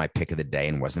I'd done my pick of the day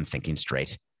and wasn't thinking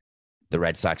straight. The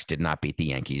Red Sox did not beat the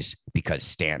Yankees because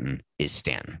Stanton is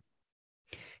Stanton.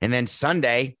 And then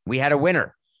Sunday, we had a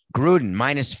winner. Gruden,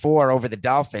 -4 over the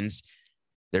Dolphins.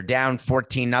 They're down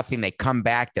 14-0. They come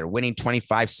back. They're winning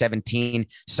 25-17.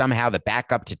 Somehow the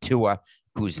backup to Tua,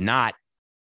 who's not,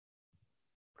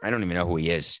 I don't even know who he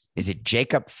is. Is it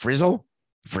Jacob Frizzle?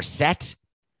 Brissett?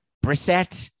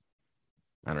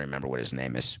 I don't remember what his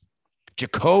name is.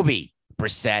 Jacoby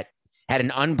Brissett had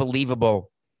an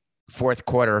unbelievable fourth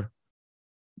quarter,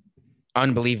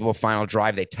 unbelievable final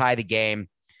drive. They tie the game.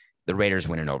 The Raiders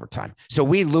win in overtime. So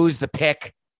we lose the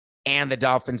pick and the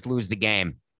Dolphins lose the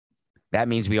game. That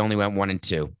means we only went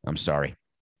 1-2. I'm sorry.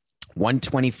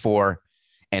 124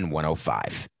 and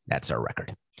 105. That's our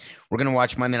record. We're going to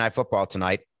watch Monday Night Football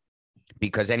tonight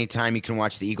because anytime you can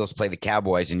watch the Eagles play the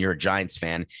Cowboys and you're a Giants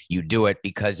fan, you do it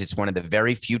because it's one of the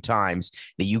very few times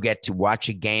that you get to watch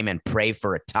a game and pray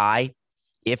for a tie,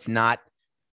 if not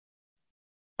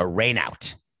a rain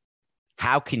out.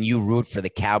 How can you root for the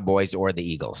Cowboys or the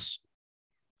Eagles?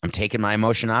 I'm taking my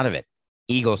emotion out of it.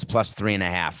 Eagles plus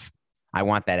 3.5. I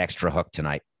want that extra hook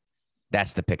tonight.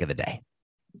 That's the pick of the day.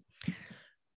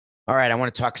 All right, I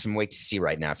want to talk some wait to see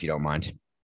right now, if you don't mind.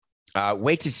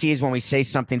 Wait to see is when we say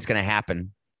something's going to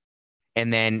happen,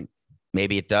 and then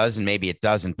maybe it does and maybe it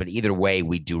doesn't, but either way,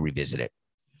 we do revisit it.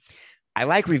 I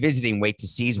like revisiting wait to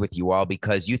sees with you all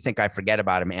because you think I forget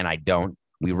about them, and I don't.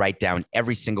 We write down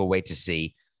every single wait to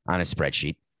see on a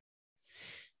spreadsheet.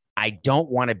 I don't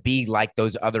want to be like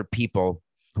those other people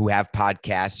who have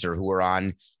podcasts or who are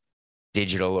on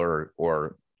digital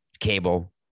or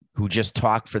cable who just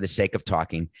talk for the sake of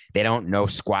talking. They don't know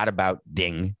squat about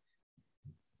ding.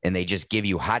 And they just give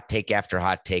you hot take after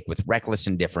hot take with reckless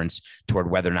indifference toward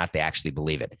whether or not they actually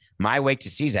believe it. My wait to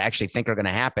sees I actually think are going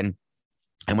to happen.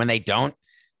 And when they don't,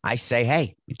 I say,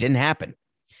 hey, it didn't happen.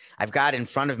 I've got in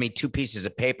front of me 2 pieces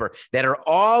of paper that are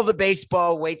all the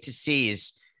baseball wait to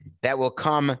sees that will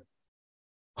come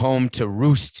home to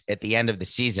roost at the end of the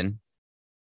season.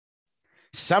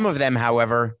 Some of them,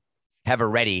 however, have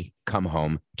already come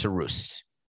home to roost.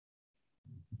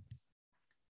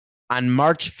 On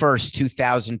March 1st,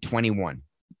 2021,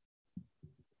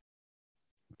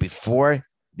 before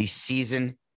the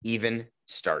season even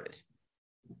started.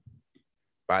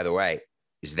 By the way,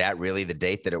 is that really the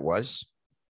date that it was?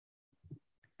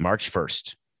 March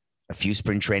 1st. A few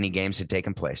spring training games had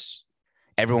taken place.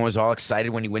 Everyone was all excited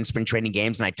when you win spring training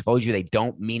games, and I told you they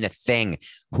don't mean a thing.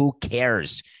 Who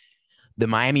cares? The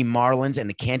Miami Marlins and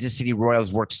the Kansas City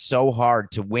Royals worked so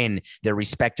hard to win their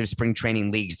respective spring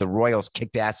training leagues. The Royals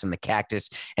kicked ass in the Cactus,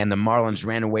 and the Marlins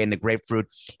ran away in the Grapefruit.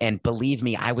 And believe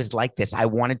me, I was like this. I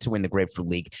wanted to win the Grapefruit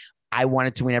League. I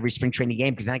wanted to win every spring training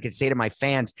game because then I could say to my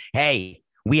fans, hey,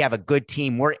 we have a good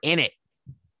team. We're in it.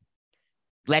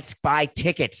 Let's buy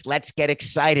tickets. Let's get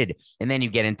excited. And then you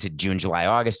get into June, July,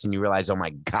 August, and you realize, oh, my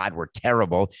God, we're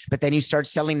terrible. But then you start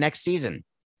selling next season.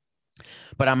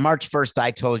 But on March 1st,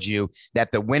 I told you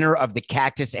that the winner of the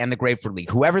Cactus and the Grapefruit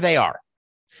League, whoever they are,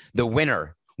 the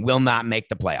winner will not make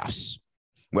the playoffs.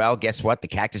 Well, guess what? The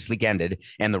Cactus League ended,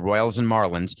 and the Royals and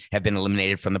Marlins have been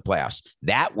eliminated from the playoffs.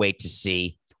 That wait to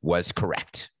see was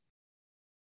correct.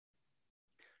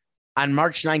 On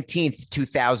March 19th,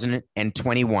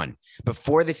 2021,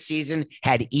 before the season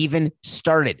had even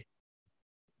started,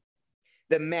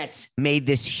 the Mets made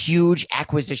this huge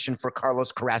acquisition for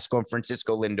Carlos Carrasco and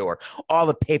Francisco Lindor. All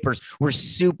the papers were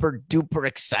super duper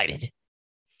excited.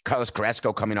 Carlos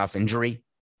Carrasco coming off injury,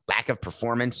 lack of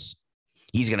performance.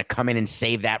 He's going to come in and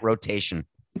save that rotation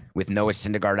with Noah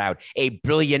Syndergaard out. A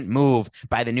brilliant move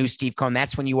by the new Steve Cohen.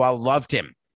 That's when you all loved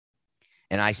him.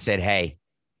 And I said, hey,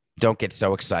 don't get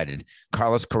so excited.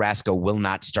 Carlos Carrasco will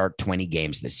not start 20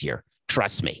 games this year.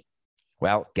 Trust me.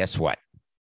 Well, guess what?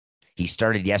 He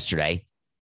started yesterday.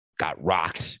 Got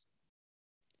rocked.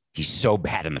 He's so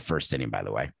bad in the first inning, by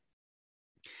the way.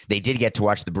 They did get to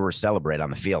watch the Brewers celebrate on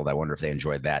the field. I wonder if they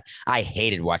enjoyed that. I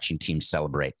hated watching teams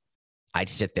celebrate. I'd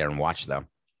sit there and watch, though.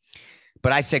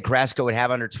 But I said Carrasco would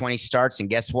have under 20 starts, and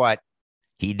guess what?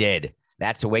 He did.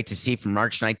 That's a wait to see from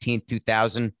March 19th,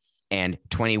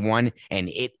 2021, and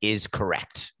it is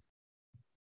correct.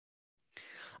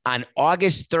 On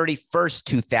August 31st,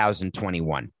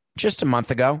 2021, just a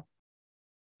month ago,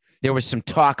 there was some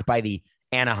talk by the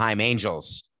Anaheim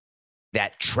Angels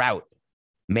that Trout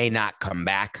may not come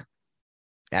back.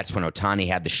 That's when Ohtani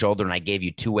had the shoulder, and I gave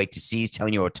you 2 wait to sees,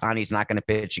 telling you Ohtani's not going to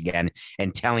pitch again,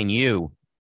 and telling you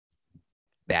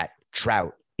that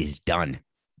Trout is done.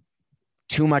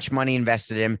 Too much money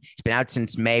invested in him. He's been out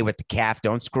since May with the calf.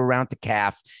 Don't screw around with the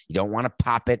calf. You don't want to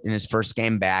pop it in his first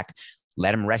game back.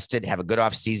 Let him rest it, have a good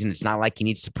offseason. It's not like he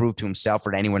needs to prove to himself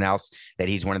or to anyone else that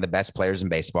he's one of the best players in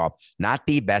baseball. Not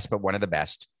the best, but one of the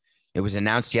best. It was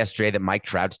announced yesterday that Mike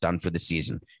Trout's done for the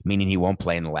season, meaning he won't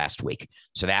play in the last week.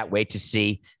 So that wait to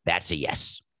see, that's a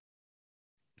yes.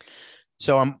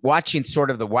 So I'm watching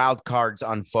sort of the wild cards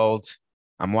unfold.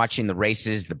 I'm watching the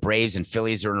races. The Braves and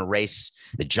Phillies are in a race.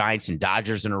 The Giants and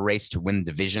Dodgers are in a race to win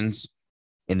divisions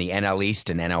in the NL East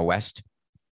and NL West.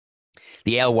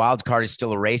 The AL wild card is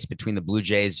still a race between the Blue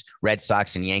Jays, Red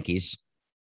Sox, and Yankees.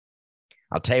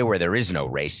 I'll tell you where there is no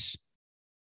race.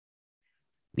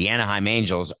 The Anaheim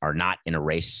Angels are not in a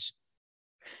race.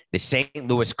 The St.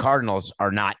 Louis Cardinals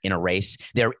are not in a race.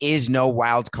 There is no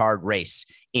wild card race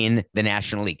in the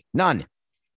National League. None.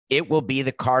 It will be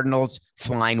the Cardinals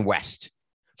flying west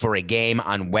for a game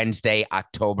on Wednesday,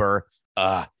 October.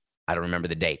 I don't remember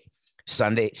the date.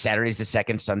 Saturday's the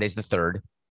 2nd, Sunday's the 3rd.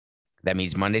 That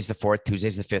means Monday's the 4th,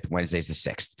 Tuesday's the 5th, Wednesday's the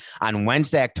 6th. On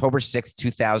Wednesday, October 6th,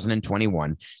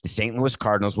 2021, the St. Louis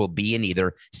Cardinals will be in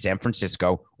either San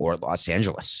Francisco or Los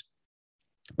Angeles.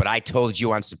 But I told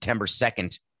you on September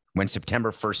 2nd, when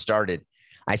September 1st started,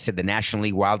 I said the National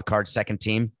League wildcard second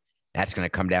team, that's going to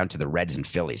come down to the Reds and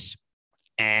Phillies.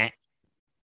 It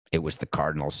was the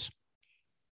Cardinals.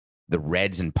 The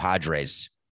Reds and Padres,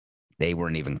 they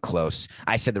weren't even close.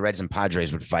 I said the Reds and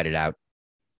Padres would fight it out,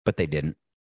 but they didn't.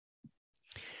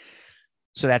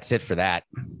 So that's it for that.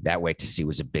 That wait to see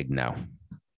was a big no.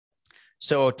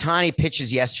 So Ohtani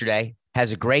pitches yesterday,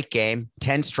 has a great game,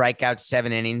 10 strikeouts,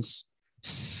 7 innings,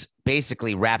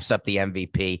 basically wraps up the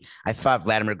MVP. I thought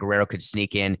Vladimir Guerrero could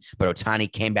sneak in, but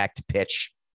Ohtani came back to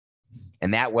pitch.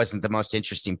 And that wasn't the most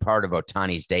interesting part of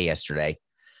Ohtani's day yesterday.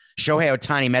 Shohei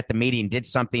Ohtani met the media and did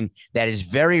something that is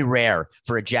very rare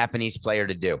for a Japanese player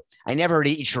to do. I never heard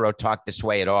Ichiro talk this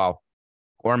way at all,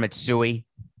 or Matsui.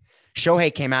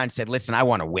 Shohei came out and said, listen, I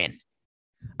want to win.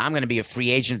 I'm going to be a free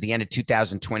agent at the end of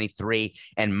 2023,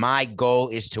 and my goal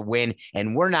is to win,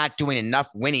 and we're not doing enough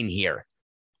winning here.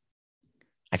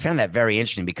 I found that very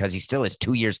interesting because he still has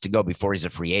 2 years to go before he's a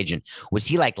free agent. Was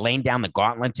he like laying down the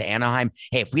gauntlet to Anaheim?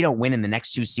 Hey, if we don't win in the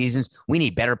next 2 seasons, we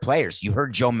need better players. You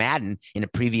heard Joe Madden in a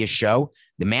previous show,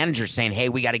 the manager saying, hey,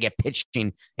 we got to get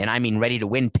pitching, and I mean ready to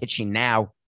win pitching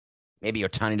now. Maybe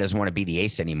Ohtani doesn't want to be the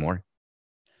ace anymore.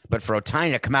 But for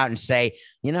Ohtani to come out and say,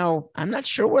 you know, I'm not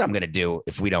sure what I'm going to do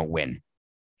if we don't win.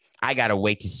 I got to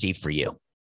wait to see for you.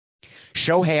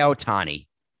 Shohei Ohtani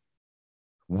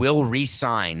will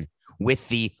re-sign with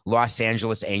the Los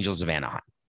Angeles Angels of Anaheim.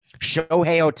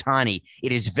 Shohei Ohtani,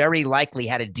 it is very likely,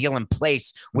 had a deal in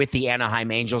place with the Anaheim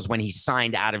Angels when he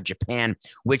signed out of Japan,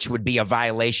 which would be a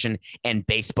violation, and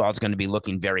baseball is going to be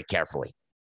looking very carefully.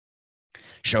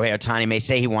 Shohei Ohtani may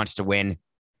say he wants to win,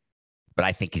 but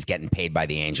I think he's getting paid by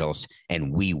the Angels,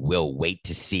 and we will wait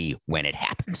to see when it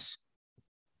happens.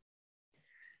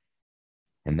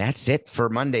 And that's it for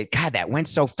Monday. God, that went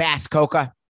so fast,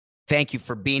 Coca. Thank you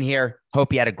for being here.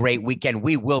 Hope you had a great weekend.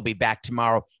 We will be back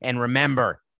tomorrow. And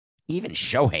remember, even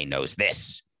Shohei knows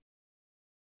this.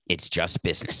 It's just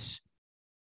business.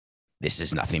 This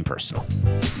is nothing personal.